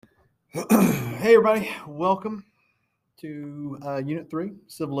Hey, everybody. Welcome to Unit 3,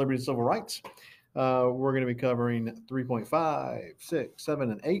 Civil Liberties and Civil Rights. We're going to be covering 3.5, 6,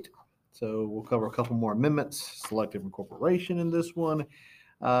 7, and 8. So we'll cover a couple more amendments, selective incorporation in this one,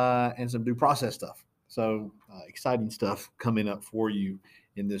 and some due process stuff. So exciting stuff coming up for you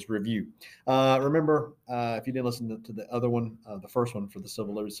in this review. Remember, if you didn't listen to the other one, the first one for the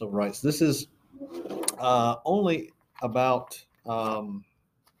Civil Liberties and Civil Rights, this is only about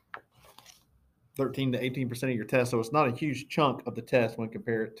 13 to 18% of your test. So it's not a huge chunk of the test when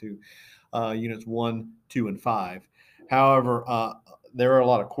compared to units 1, 2, and 5. However, there are a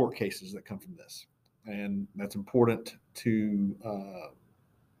lot of court cases that come from this. And that's important to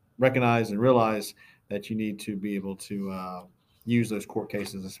recognize and realize that you need to be able to use those court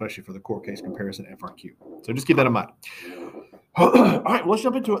cases, especially for the court case comparison FRQ. So just keep that in mind. All right, let's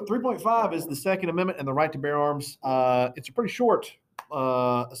jump into it. 3.5 is the Second Amendment and the right to bear arms. It's a pretty short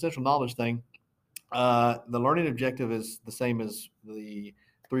essential knowledge thing. The learning objective is the same as the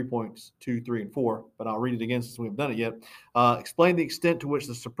 3.2, 3, and 4, but I'll read it again since we haven't done it yet. Explain the extent to which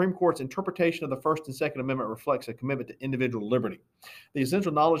the Supreme Court's interpretation of the First and Second Amendment reflects a commitment to individual liberty. The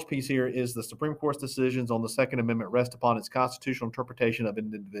essential knowledge piece here is the Supreme Court's decisions on the Second Amendment rest upon its constitutional interpretation of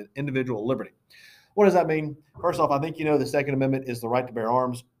individual liberty. What does that mean? First off, I think you know the Second Amendment is the right to bear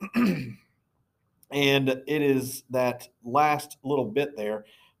arms. And it is that last little bit there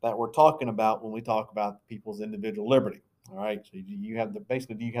that we're talking about when we talk about people's individual liberty. All right. So you have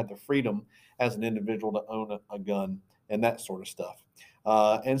you have the freedom as an individual to own a gun and that sort of stuff.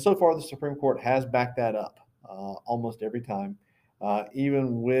 And so far, the Supreme Court has backed that up almost every time.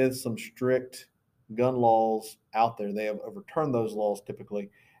 Even with some strict gun laws out there, they have overturned those laws typically,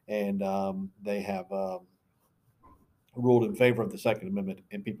 and they have ruled in favor of the Second Amendment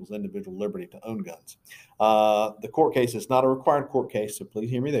and people's individual liberty to own guns. The court case is not a required court case, so please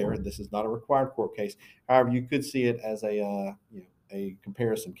hear me there. This is not a required court case. However, you could see it as a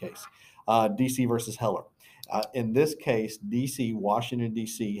comparison case. D.C. versus Heller. In this case, Washington,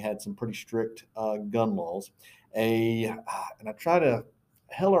 D.C. had some pretty strict gun laws.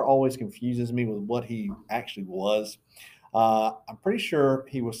 Heller always confuses me with what he actually was. I'm pretty sure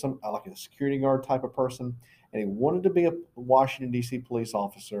he was like a security guard type of person, and he wanted to be a Washington D.C. police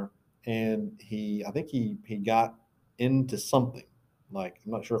officer. And I think he got into something. Like,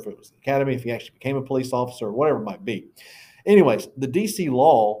 I'm not sure if it was the academy, if he actually became a police officer, or whatever it might be. Anyways, the D.C.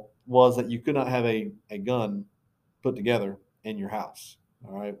 law was that you could not have a gun put together in your house,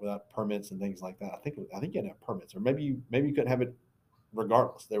 all right, without permits and things like that. I think you had to have permits, or maybe you couldn't have it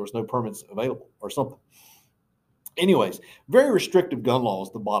regardless. There was no permits available or something. Anyways, very restrictive gun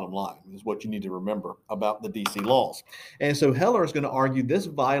laws, the bottom line, is what you need to remember about the D.C. laws. And so Heller is going to argue this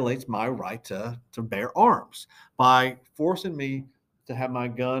violates my right to bear arms by forcing me to have my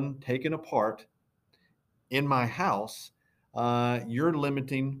gun taken apart in my house. You're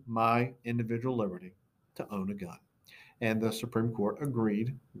limiting my individual liberty to own a gun. And the Supreme Court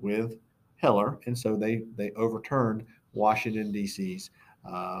agreed with Heller, and so they overturned Washington, D.C.'s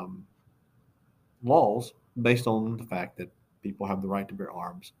laws based on the fact that people have the right to bear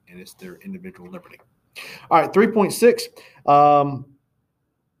arms and it's their individual liberty. All right, 3.6.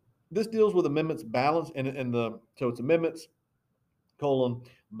 This deals with amendments balance so it's amendments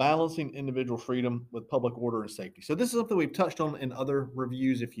balancing individual freedom with public order and safety. So this is something we've touched on in other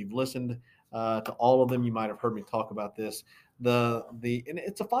reviews. If you've listened to all of them, you might have heard me talk about this. And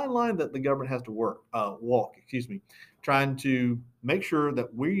it's a fine line that the government has to walk, trying to make sure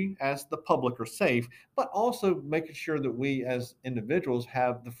that we as the public are safe, but also making sure that we as individuals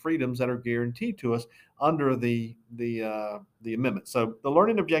have the freedoms that are guaranteed to us under the amendment. So the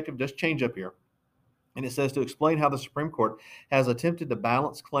learning objective does change up here. And it says to explain how the Supreme Court has attempted to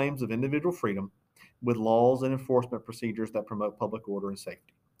balance claims of individual freedom with laws and enforcement procedures that promote public order and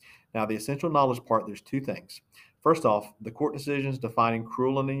safety. Now, the essential knowledge part, there's two things. First off, the court decisions defining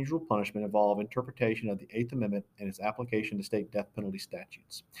cruel and unusual punishment involve interpretation of the Eighth Amendment and its application to state death penalty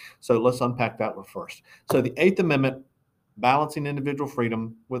statutes. So let's unpack that one first. So the Eighth Amendment, balancing individual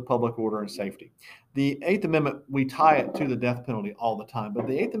freedom with public order and safety. The Eighth Amendment, we tie it to the death penalty all the time, but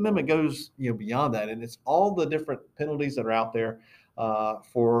the Eighth Amendment goes beyond that, and it's all the different penalties that are out there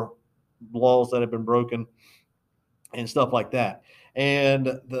for laws that have been broken and stuff like that. And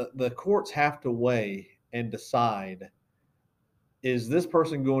the courts have to weigh and decide, is this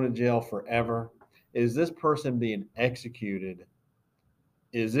person going to jail forever? Is this person being executed?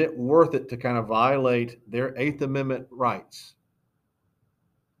 Is it worth it to kind of violate their Eighth Amendment rights?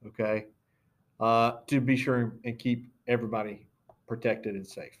 Okay. To be sure and keep everybody protected and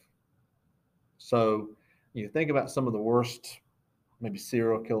safe. So you think about some of the worst maybe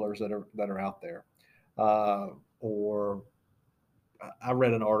serial killers that are out there. Or I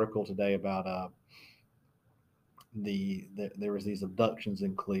read an article today about there was these abductions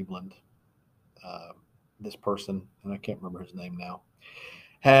in Cleveland. Uh, this person, and I can't remember his name now,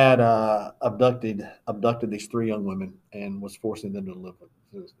 had abducted these three young women and was forcing them to live with.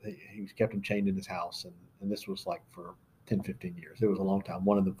 He kept them chained in his house, and this was like for 10, 15 years. It was a long time.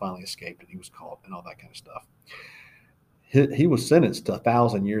 One of them finally escaped, and he was caught, and all that kind of stuff. He was sentenced to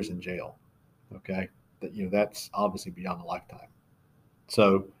 1,000 years in jail. Okay, that's obviously beyond a lifetime.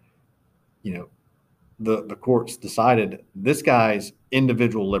 So, you know, the courts decided this guy's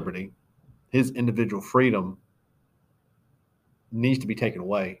individual liberty, his individual freedom, needs to be taken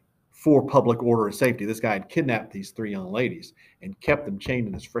away for public order and safety. This guy had kidnapped these three young ladies and kept them chained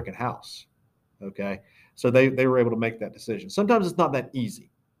in his freaking house. Okay, so they were able to make that decision. Sometimes it's not that easy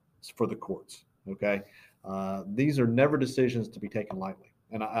for the courts. Okay, these are never decisions to be taken lightly,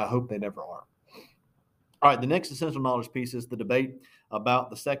 and I hope they never are. All right, the next essential knowledge piece is the debate about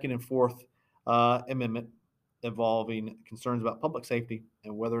the Second and Fourth Amendment involving concerns about public safety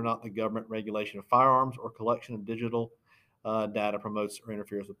and whether or not the government regulation of firearms or collection of digital data promotes or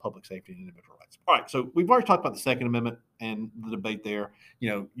interferes with public safety and individual rights. All right, so we've already talked about the Second Amendment and the debate there.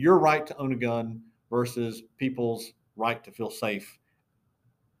 Your right to own a gun versus people's right to feel safe.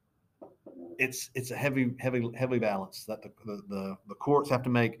 It's a heavy balance that the courts have to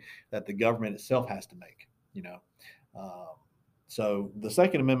make, that the government itself has to make. So the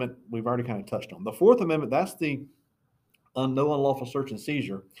Second Amendment we've already kind of touched on. The Fourth Amendment, that's the no unlawful search and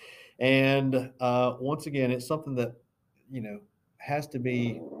seizure, and once again, it's something that has to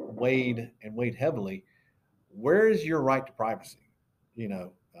be weighed heavily. Where is your right to privacy?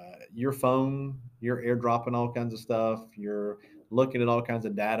 Your phone, you're airdropping all kinds of stuff. You're looking at all kinds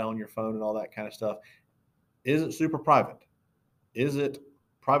of data on your phone and all that kind of stuff. Is it super private? Is it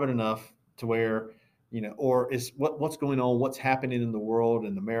private enough to where, or is what's going on, what's happening in the world,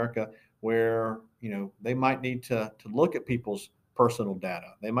 in America, where, they might need to look at people's personal data.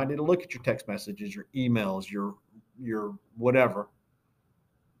 They might need to look at your text messages, your emails, your whatever,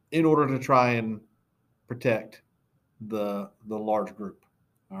 in order to try and protect the large group.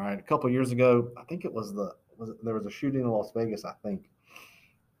 All right. A couple of years ago, I think there was a shooting in Las Vegas, I think.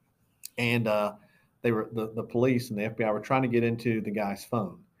 And they were the police and the FBI were trying to get into the guy's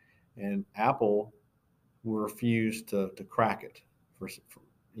phone, and Apple refused to crack it for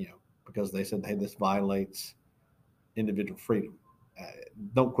because they said, hey, this violates individual freedom.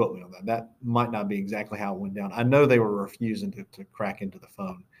 Don't quote me on that. That might not be exactly how it went down. I know they were refusing to crack into the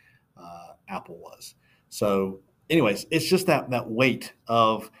phone. Apple was. So, anyways, it's just that weight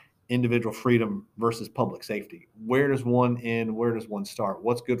of individual freedom versus public safety. Where does one end? Where does one start?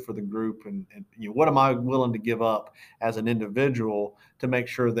 What's good for the group? And what am I willing to give up as an individual to make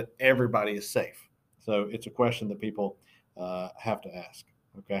sure that everybody is safe? So it's a question that people have to ask.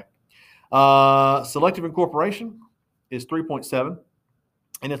 Okay. Selective incorporation is 3.7,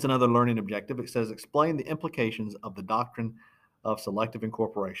 and it's another learning objective. It says, explain the implications of the doctrine of selective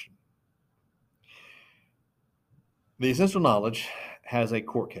incorporation. The essential knowledge has a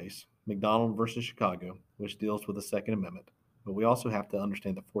court case, McDonald versus Chicago, which deals with the Second Amendment, but we also have to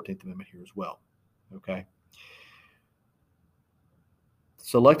understand the 14th Amendment here as well. Okay.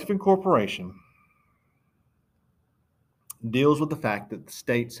 Selective incorporation deals with the fact that the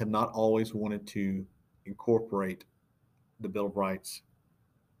states have not always wanted to incorporate the Bill of Rights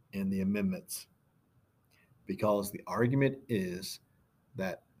and the amendments, because the argument is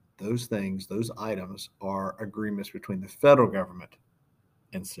that those things, those items, are agreements between the federal government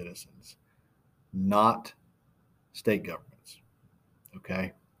and citizens, not state governments.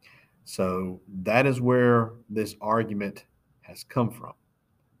 Okay? So that is where this argument has come from.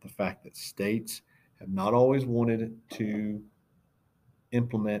 The fact that states have not always wanted to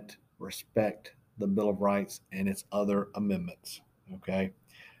implement, respect the Bill of Rights and its other amendments. Okay?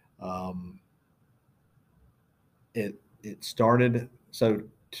 It started, so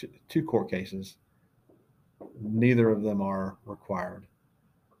two court cases, neither of them are required.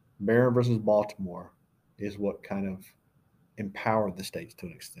 Barron versus Baltimore is what kind of empowered the states to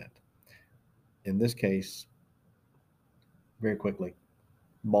an extent. In this case, very quickly,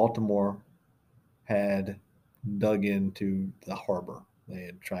 Baltimore had dug into the harbor. They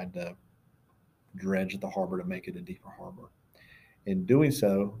had tried to dredge the harbor to make it a deeper harbor. In doing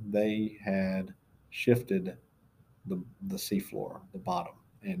so, they had shifted the seafloor, the bottom.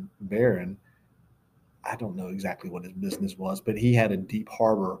 And Barron, I don't know exactly what his business was, but he had a deep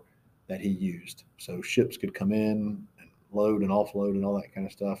harbor that he used. So ships could come in and load and offload and all that kind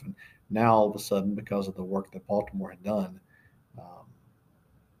of stuff. And now all of a sudden, because of the work that Baltimore had done,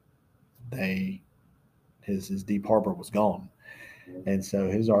 his deep harbor was gone. And so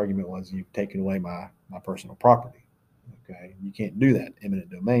his argument was, you've taken away my personal property. Okay, you can't do that. Eminent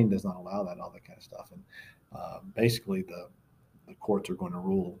domain does not allow that, all that kind of stuff. And basically, the courts are going to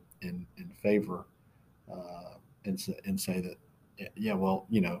rule in favor and say that, yeah, well,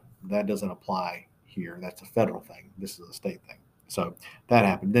 that doesn't apply here. That's a federal thing. This is a state thing. So that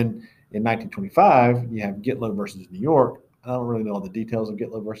happened. Then in 1925, you have Gitlow versus New York. I don't really know all the details of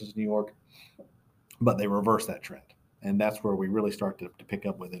Gitlow versus New York, but they reversed that trend. And that's where we really start to pick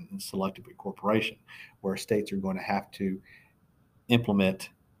up with in selective incorporation, where states are going to have to implement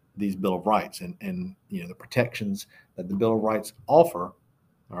these Bill of Rights, and the protections that the Bill of Rights offer,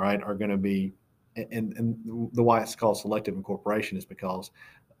 all right, are going to be, and the why it's called selective incorporation is because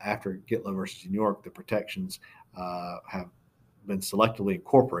after Gitlow versus New York, the protections have been selectively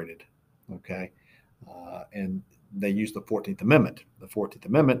incorporated, okay, and they use the 14th Amendment. The 14th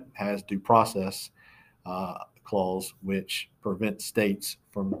Amendment has due process clause, which prevents states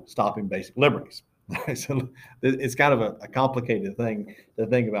from stopping basic liberties. So it's kind of a complicated thing to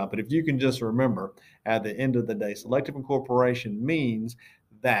think about. But if you can just remember, at the end of the day, selective incorporation means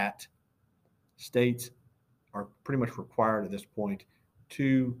that states are pretty much required at this point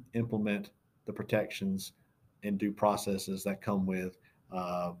to implement the protections and due processes that come with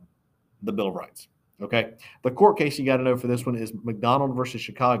the Bill of Rights. Okay. The court case you got to know for this one is McDonald versus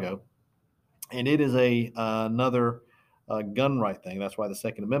Chicago. And it is another gun right thing. That's why the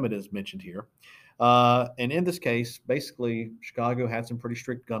Second Amendment is mentioned here. And in this case, basically, Chicago had some pretty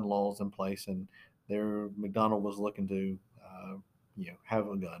strict gun laws in place, and McDonald was looking to, have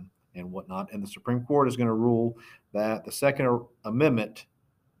a gun and whatnot. And the Supreme Court is going to rule that the Second Amendment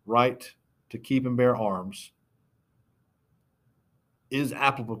right to keep and bear arms is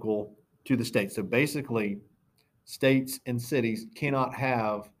applicable to the state. So basically, states and cities cannot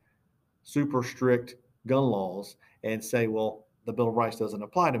have super strict gun laws and say, well, the Bill of Rights doesn't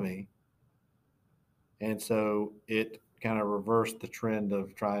apply to me. And so it kind of reversed the trend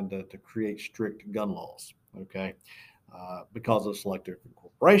of trying to create strict gun laws, okay, because of selective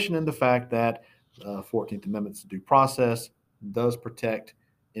incorporation and the fact that 14th Amendment's due process does protect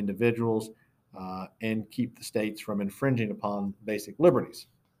individuals and keep the states from infringing upon basic liberties.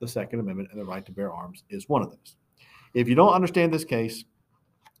 The Second Amendment and the right to bear arms is one of those. If you don't understand this case,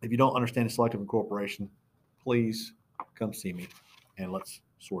 if you don't understand the selective incorporation, please come see me and let's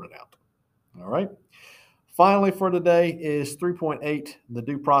sort it out. All right. Finally, for today is 3.8, the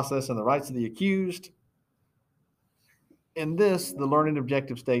due process and the rights of the accused. In this, the learning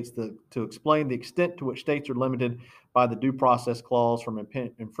objective states to explain the extent to which states are limited by the due process clause from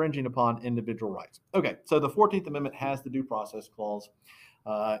infringing upon individual rights. Okay, so the 14th Amendment has the due process clause.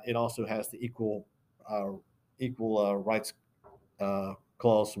 It also has the equal rights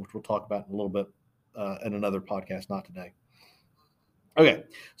clause, which we'll talk about in a little bit in another podcast, not today. Okay,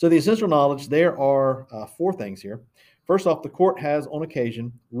 so the essential knowledge, there are 4 things here. First off, the court has on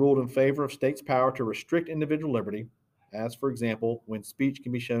occasion ruled in favor of states' power to restrict individual liberty, as, for example, when speech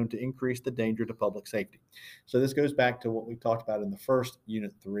can be shown to increase the danger to public safety. So this goes back to what we talked about in the first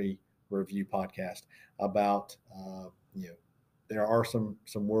Unit 3 review podcast about, there are some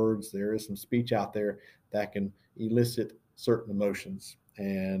words, there is some speech out there that can elicit certain emotions,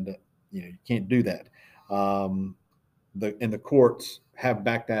 and you can't do that. The courts have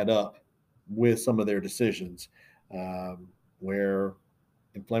backed that up with some of their decisions where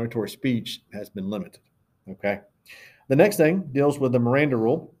inflammatory speech has been limited. Okay. The next thing deals with the Miranda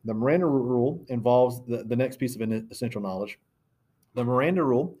Rule. The Miranda Rule involves the next piece of essential knowledge. The Miranda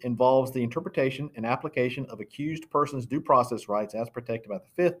Rule involves the interpretation and application of accused persons' due process rights as protected by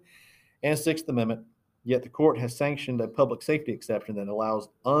the 5th and 6th Amendment, yet the court has sanctioned a public safety exception that allows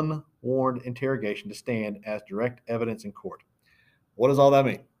unwarned interrogation to stand as direct evidence in court. What does all that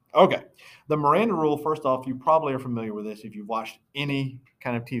mean? Okay. The Miranda Rule, first off, you probably are familiar with this if you've watched any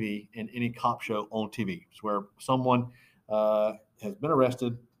kind of TV and any cop show on TV. It's where someone has been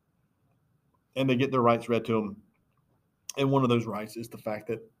arrested and they get their rights read to them. And one of those rights is the fact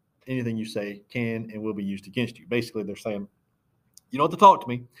that anything you say can and will be used against you. Basically, they're saying, you don't have to talk to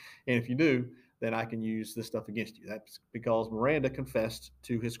me. And if you do, then I can use this stuff against you. That's because Miranda confessed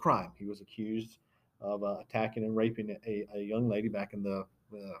to his crime. He was accused of attacking and raping a young lady back in the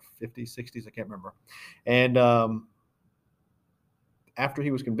 50s, 60s, I can't remember. And after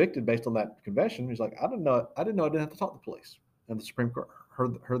he was convicted based on that confession, he's like, I didn't know I didn't have to talk to the police. And the Supreme Court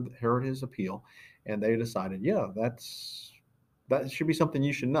heard his appeal, and they decided, yeah, that should be something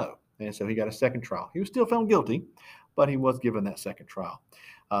you should know. And so he got a second trial. He was still found guilty, but he was given that second trial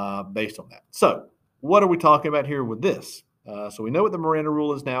based on that. So what are we talking about here with this? So we know what the Miranda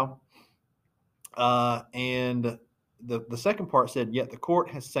Rule is now. And the second part said, yet the court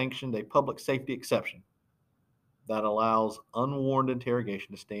has sanctioned a public safety exception that allows unwarranted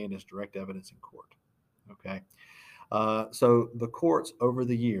interrogation to stand as direct evidence in court. Okay. So the courts over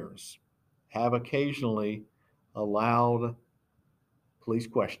the years have occasionally allowed police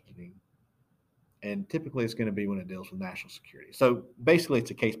questioning, and typically it's going to be when it deals with national security. So basically,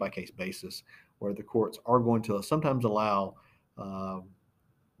 it's a case by case basis where the courts are going to sometimes allow um,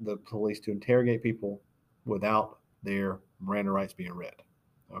 the police to interrogate people without their Miranda rights being read.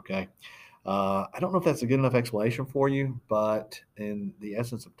 Okay. I don't know if that's a good enough explanation for you, but in the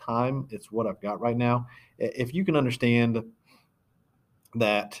essence of time, it's what I've got right now. If you can understand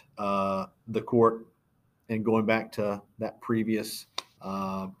that the court, and going back to that previous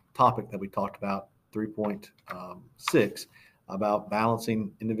topic that we talked about, 3.6, about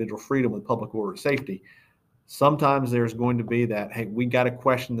balancing individual freedom with public order and safety, sometimes there's going to be that, hey, we got to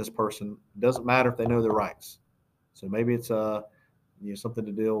question this person. It doesn't matter if they know their rights. So maybe it's something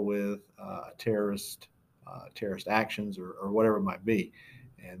to deal with terrorist actions or whatever it might be,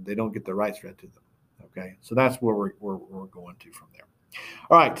 and they don't get their rights read to them. Okay, so that's where we're going to from there.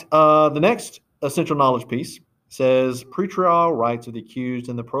 All right, the next essential knowledge piece says pretrial rights of the accused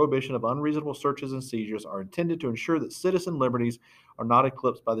and the prohibition of unreasonable searches and seizures are intended to ensure that citizen liberties are not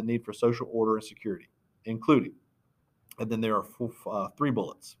eclipsed by the need for social order and security, including, and then there are three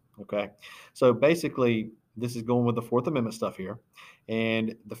bullets. Okay, so basically, this is going with the Fourth Amendment stuff here,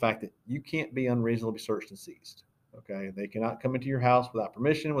 and the fact that you can't be unreasonably searched and seized. Okay, they cannot come into your house without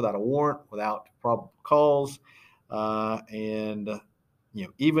permission, without a warrant, without probable cause, and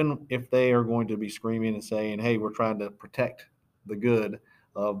even if they are going to be screaming and saying, "Hey, we're trying to protect the good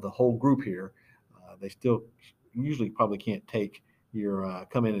of the whole group here," they still usually probably can't take your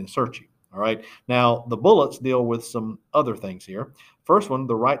come in and search you. All right. Now, the bullets deal with some other things here. First one,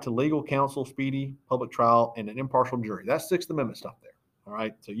 the right to legal counsel, speedy public trial, and an impartial jury. That's Sixth Amendment stuff there. All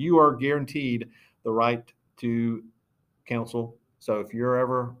right. So you are guaranteed the right to counsel. So if you're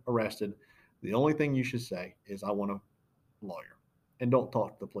ever arrested, the only thing you should say is, "I want a lawyer," and don't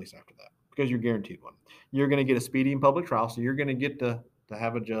talk to the police after that, because you're guaranteed one. You're going to get a speedy and public trial. So you're going to get to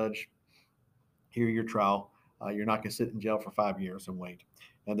have a judge hear your trial. You're not going to sit in jail for 5 years and wait,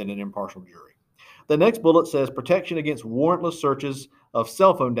 and then an impartial jury. The next bullet says protection against warrantless searches of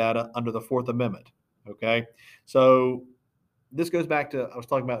cell phone data under the Fourth Amendment. Okay, so this goes back to, I was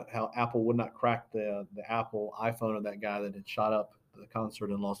talking about how Apple would not crack the Apple iPhone of that guy that had shot up the concert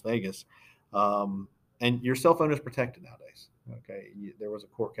in Las Vegas. And your cell phone is protected nowadays. Okay, there was a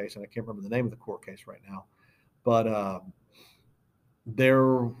court case, and I can't remember the name of the court case right now, but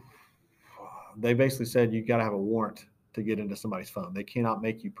they basically said you got to have a warrant to get into somebody's phone. They cannot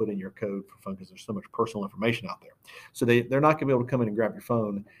make you put in your code for phone because there's so much personal information out there. So they're not going to be able to come in and grab your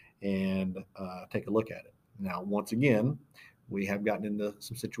phone and take a look at it. Now, once again, we have gotten into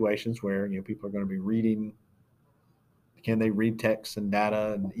some situations where people are going to be reading. Can they read text and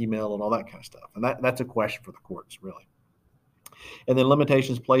data and email and all that kind of stuff? And that's a question for the courts, really. And then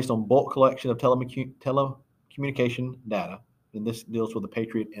limitations placed on bulk collection of telecommunication data. And this deals with the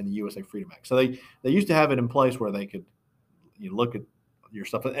Patriot and the USA Freedom Act. So they used to have it in place where they could look at your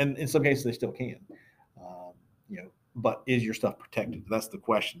stuff, and in some cases they still can. But is your stuff protected? That's the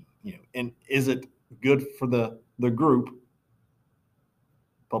question. And is it good for the group,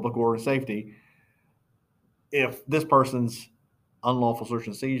 public order and safety, if this person's unlawful search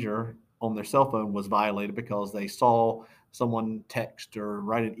and seizure on their cell phone was violated because they saw someone text or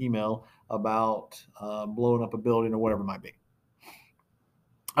write an email about blowing up a building or whatever it might be.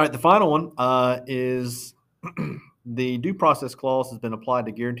 All right, the final one is the due process clause has been applied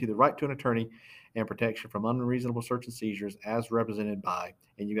to guarantee the right to an attorney and protection from unreasonable search and seizures as represented by,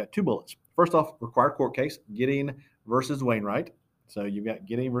 and you got two bullets. First off, required court case, Gideon versus Wainwright. So you've got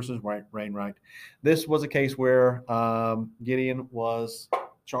Gideon versus Wainwright. This was a case where Gideon was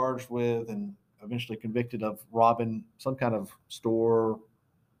charged with and eventually convicted of robbing some kind of store,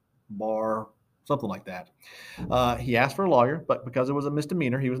 bar, something like that. He asked for a lawyer, but because it was a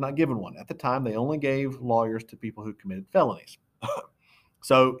misdemeanor, he was not given one. At the time, they only gave lawyers to people who committed felonies.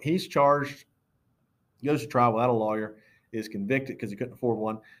 So he's charged, goes to trial without a lawyer, is convicted because he couldn't afford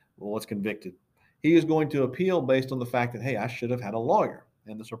one. Well, what's convicted? He is going to appeal based on the fact that, hey, I should have had a lawyer.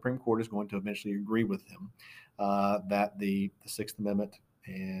 And the Supreme Court is going to eventually agree with him that the Sixth Amendment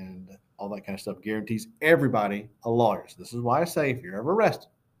and all that kind of stuff guarantees everybody a lawyer. So this is why I say if you're ever arrested,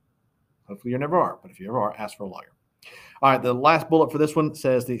 hopefully you never are, but if you ever are, ask for a lawyer. All right, the last bullet for this one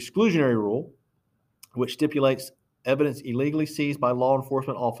says the exclusionary rule, which stipulates Evidence illegally seized by law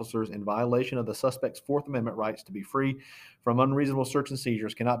enforcement officers in violation of the suspect's Fourth Amendment rights to be free from unreasonable search and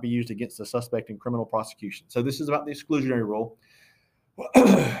seizures cannot be used against the suspect in criminal prosecution. So this is about the exclusionary rule.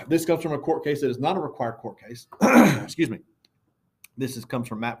 This comes from a court case that is not a required court case. Excuse me. This comes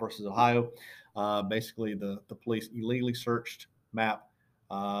from Mapp versus Ohio. Basically, the police illegally searched Mapp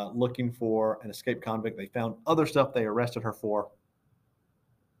looking for an escaped convict. They found other stuff they arrested her for.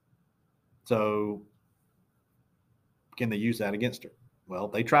 So can they use that against her? Well,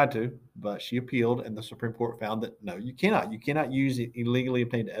 they tried to, but she appealed, and the Supreme Court found that no, you cannot. You cannot use illegally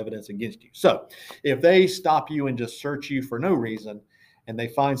obtained evidence against you. So if they stop you and just search you for no reason and they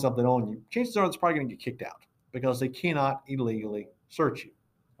find something on you, chances are it's probably going to get kicked out because they cannot illegally search you.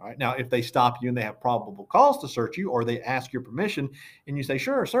 All right. Now, if they stop you and they have probable cause to search you, or they ask your permission and you say,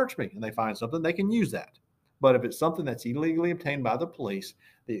 sure, search me, and they find something, they can use that. But if it's something that's illegally obtained by the police,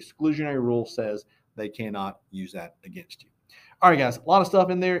 the exclusionary rule says they cannot use that against you. All right, guys, a lot of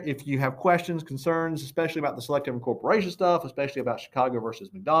stuff in there. If you have questions, concerns, especially about the selective incorporation stuff, especially about Chicago versus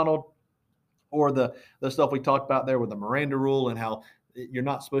McDonald, or the stuff we talked about there with the Miranda rule and how you're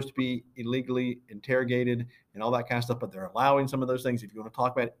not supposed to be illegally interrogated and all that kind of stuff, but they're allowing some of those things. If you want to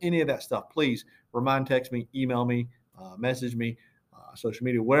talk about any of that stuff, please text me, email me, message me, social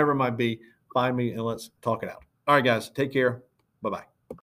media, whatever it might be, find me and let's talk it out. All right, guys, take care. Bye-bye.